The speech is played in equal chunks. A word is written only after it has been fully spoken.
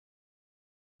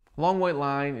Long White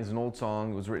Line is an old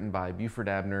song. It was written by Buford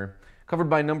Abner,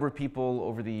 covered by a number of people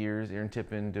over the years. Aaron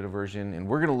Tippin did a version, and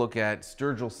we're going to look at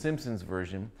Sturgill Simpson's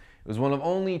version. It was one of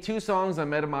only 2 songs on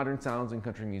Meta Modern Sounds and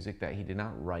Country Music that he did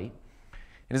not write.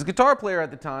 And his guitar player at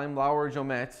the time, Lauer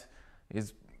Jomet,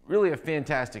 is really a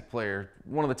fantastic player,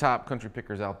 one of the top country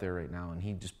pickers out there right now, and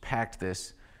he just packed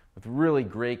this with really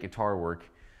great guitar work.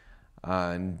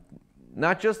 And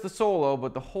not just the solo,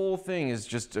 but the whole thing is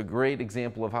just a great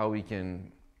example of how we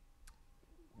can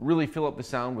really fill up the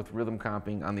sound with rhythm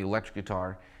comping on the electric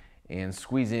guitar and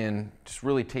squeeze in just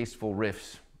really tasteful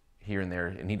riffs here and there.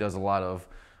 And he does a lot of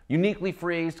uniquely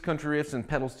phrased country riffs and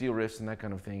pedal steel riffs and that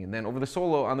kind of thing. And then over the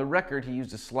solo on the record, he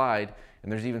used a slide,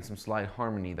 and there's even some slide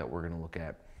harmony that we're going to look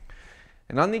at.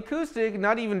 And on the acoustic,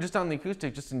 not even just on the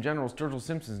acoustic, just in general, Sturgill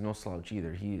Simpson's no slouch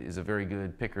either. He is a very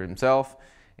good picker himself,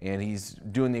 and he's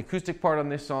doing the acoustic part on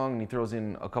this song, and he throws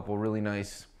in a couple really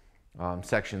nice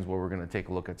sections where we're going to take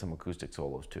a look at some acoustic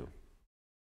solos too.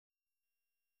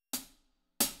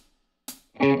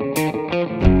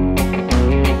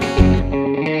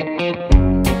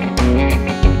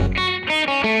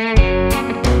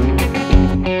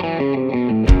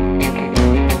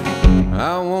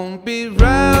 I won't be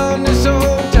round this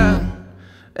old town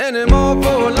anymore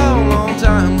for a long, long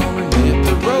time. Gonna hit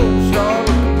the road, start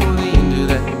looking for the end of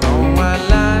that long white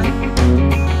line.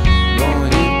 Gonna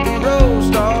hit the road,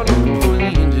 start looking for the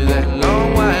end of that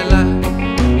long white line.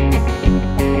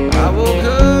 I woke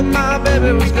up, my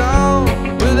baby was gone.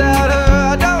 Without her,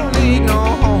 I don't need no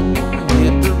home. Gonna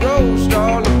hit the road,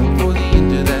 start looking for the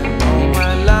end of that long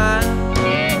white line.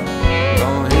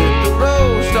 Gonna hit the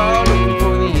road, start looking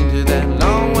for the end of that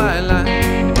long white line.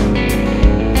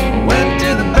 Went to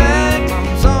the bank,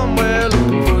 I'm somewhere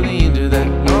looking for the end of that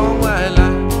long white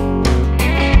line.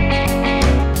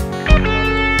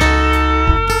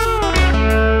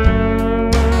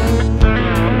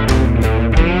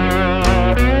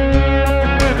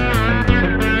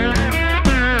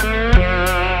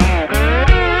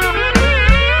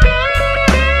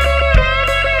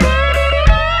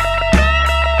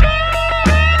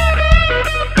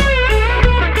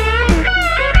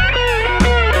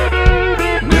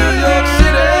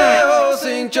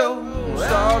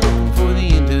 Start looking for the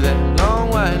end of that long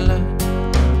white line.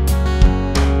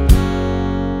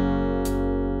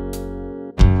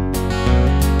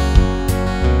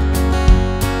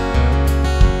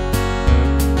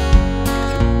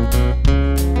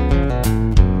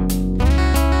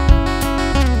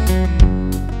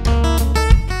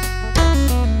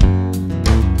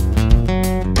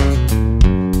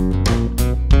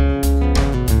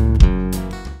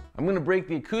 I'm going to break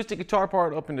the acoustic guitar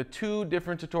part up into 2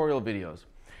 different tutorial videos.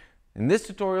 In this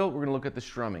tutorial, we're going to look at the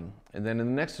strumming, and then in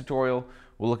the next tutorial,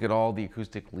 we'll look at all the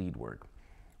acoustic lead work.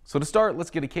 So to start, let's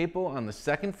get a capo on the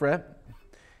 2nd fret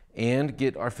and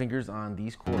get our fingers on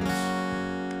these chords.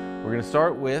 We're going to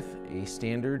start with a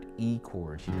standard E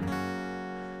chord here.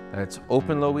 That's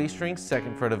open low E string,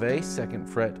 2nd fret of A, 2nd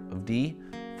fret of D,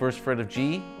 1st fret of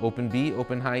G, open B,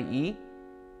 open high E.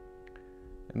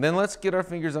 And then let's get our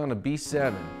fingers on a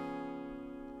B7.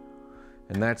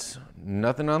 And that's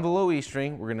nothing on the low E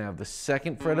string. We're going to have the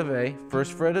 2nd fret of A,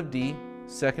 1st fret of D,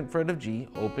 2nd fret of G,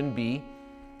 open B,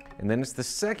 and then it's the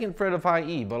 2nd fret of high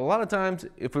E. But a lot of times,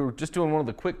 if we were just doing one of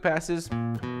the quick passes,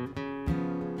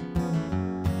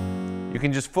 you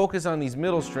can just focus on these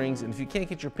middle strings, and if you can't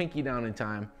get your pinky down in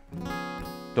time,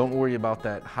 don't worry about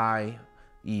that high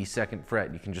E 2nd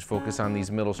fret. You can just focus on these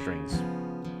middle strings.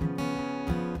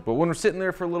 But when we're sitting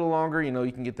there for a little longer, you know,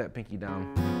 you can get that pinky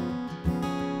down.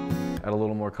 Add a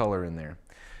little more color in there.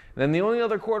 And then the only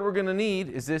other chord we're going to need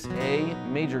is this A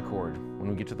major chord when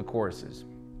we get to the choruses.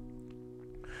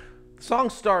 The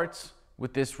song starts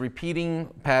with this repeating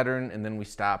pattern, and then we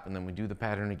stop, and then we do the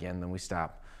pattern again, then we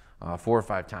stop 4 or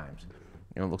 5 times.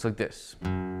 You know, it looks like this.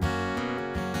 And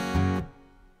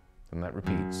that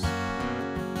repeats.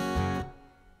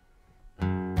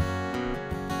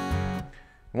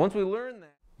 Once we learn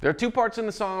that, there are 2 parts in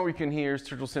the song where you can hear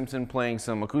Sturgill Simpson playing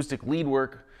some acoustic lead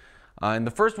work. And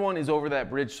the first one is over that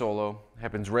bridge solo. It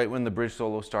happens right when the bridge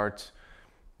solo starts.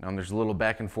 Now there's a little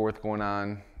back and forth going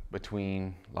on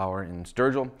between Lauer and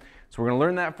Sturgill. So we're going to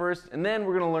learn that first, and then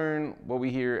we're going to learn what we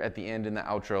hear at the end in the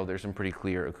outro. There's some pretty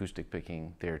clear acoustic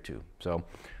picking there too. So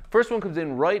first one comes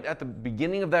in right at the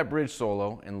beginning of that bridge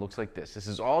solo and looks like this. This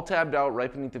is all tabbed out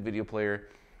right beneath the video player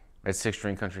at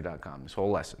sixstringcountry.com, this whole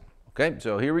lesson. Okay,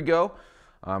 so here we go.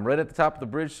 Right at the top of the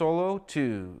bridge solo,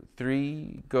 2,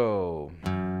 3, go.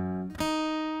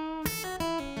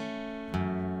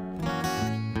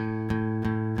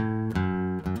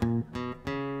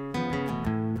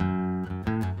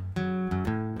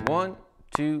 One,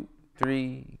 two,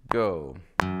 3, go.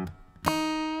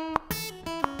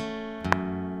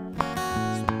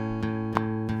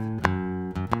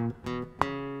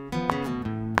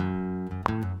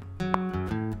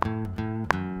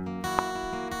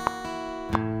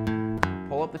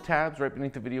 Pull up the tabs right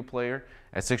beneath the video player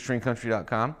at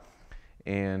sixstringcountry.com,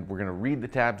 and we're going to read the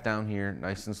tabs down here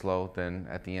nice and slow. Then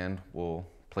at the end we'll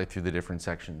play through the different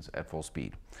sections at full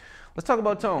speed. Let's talk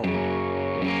about tone.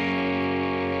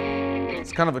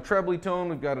 It's kind of a trebly tone.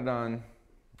 We've got it on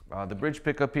the bridge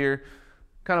pickup here.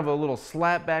 Kind of a little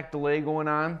slap back delay going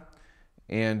on,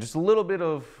 and just a little bit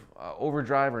of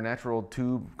overdrive or natural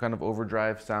tube kind of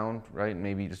overdrive sound, right?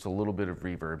 Maybe just a little bit of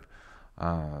reverb.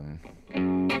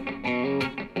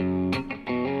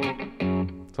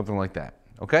 Something like that,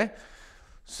 okay?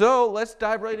 So let's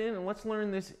dive right in and let's learn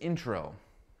this intro.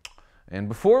 And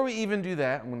before we even do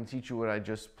that, I'm going to teach you what I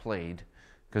just played,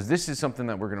 because this is something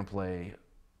that we're going to play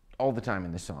all the time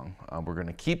in this song. We're going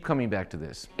to keep coming back to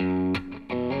this.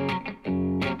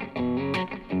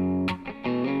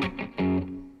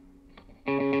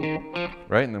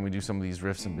 Right? And then we do some of these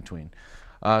riffs in between.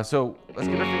 So let's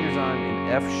get our fingers on an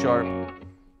F sharp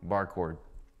bar chord.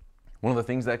 One of the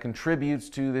things that contributes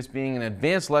to this being an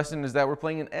advanced lesson is that we're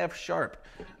playing an F sharp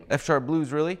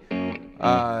blues, really,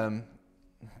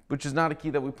 which is not a key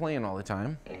that we play in all the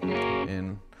time.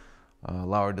 And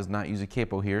Lauer does not use a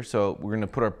capo here, so we're going to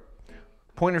put our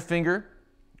pointer finger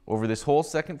over this whole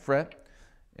 2nd fret,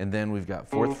 and then we've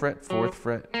got 4th fret, 4th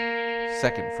fret,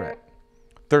 2nd fret,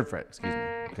 3rd fret, excuse me.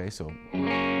 Okay, so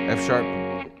F sharp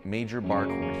major bar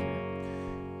chord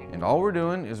here. And all we're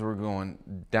doing is we're going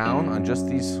down on just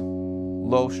these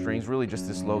low strings, really just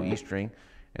this low E string,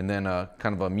 and then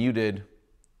kind of a muted,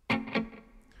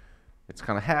 it's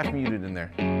kind of half muted in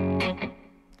there.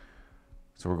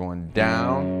 So we're going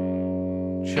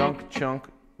down, chunk, chunk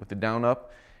with the down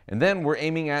up, and then we're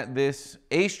aiming at this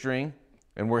A string,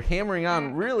 and we're hammering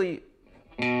on, really,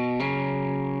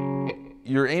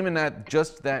 you're aiming at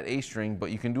just that A string,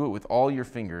 but you can do it with all your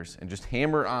fingers and just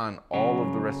hammer on all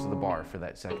of the rest of the bar for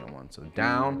that second one. So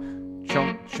down,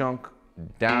 chunk, chunk,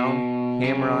 down,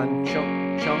 hammer on,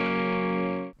 chunk,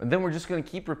 chunk. And then we're just going to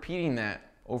keep repeating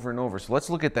that over and over. So let's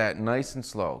look at that nice and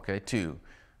slow. Okay, 2,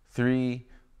 3,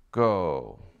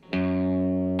 go.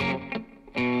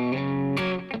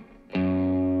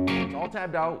 It's all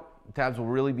tabbed out. The tabs will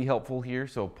really be helpful here.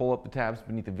 So pull up the tabs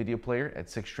beneath the video player at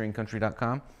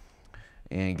sixstringcountry.com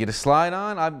and get a slide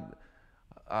on.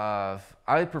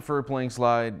 I prefer playing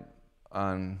slide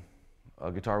on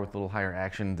a guitar with a little higher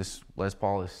action. This Les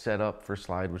Paul is set up for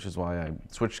slide, which is why I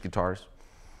switched guitars.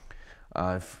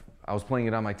 If I was playing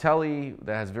it on my Telly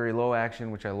that has very low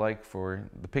action, which I like for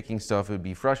the picking stuff, it would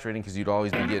be frustrating because you'd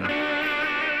always be getting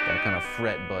that kind of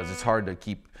fret buzz. It's hard to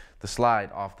keep the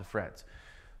slide off the frets.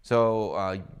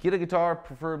 So get a guitar,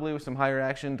 preferably with some higher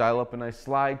action, dial up a nice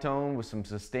slide tone with some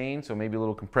sustain, so maybe a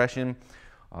little compression,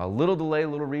 a little delay, a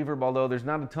little reverb, although there's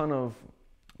not a ton of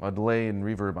delay and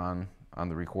reverb on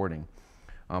the recording.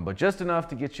 But just enough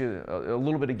to get you a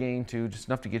little bit of gain too, just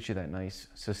enough to get you that nice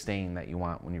sustain that you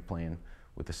want when you're playing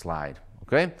with the slide,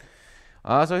 okay?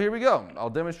 So here we go. I'll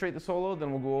demonstrate the solo,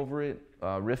 then we'll go over it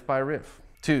riff by riff.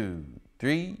 2,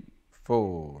 3,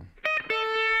 4.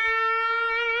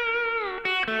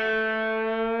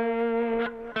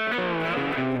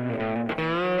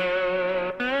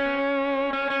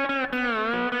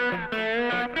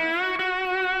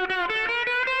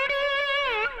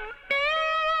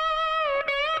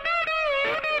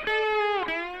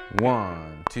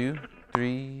 One, 2,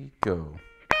 3, go.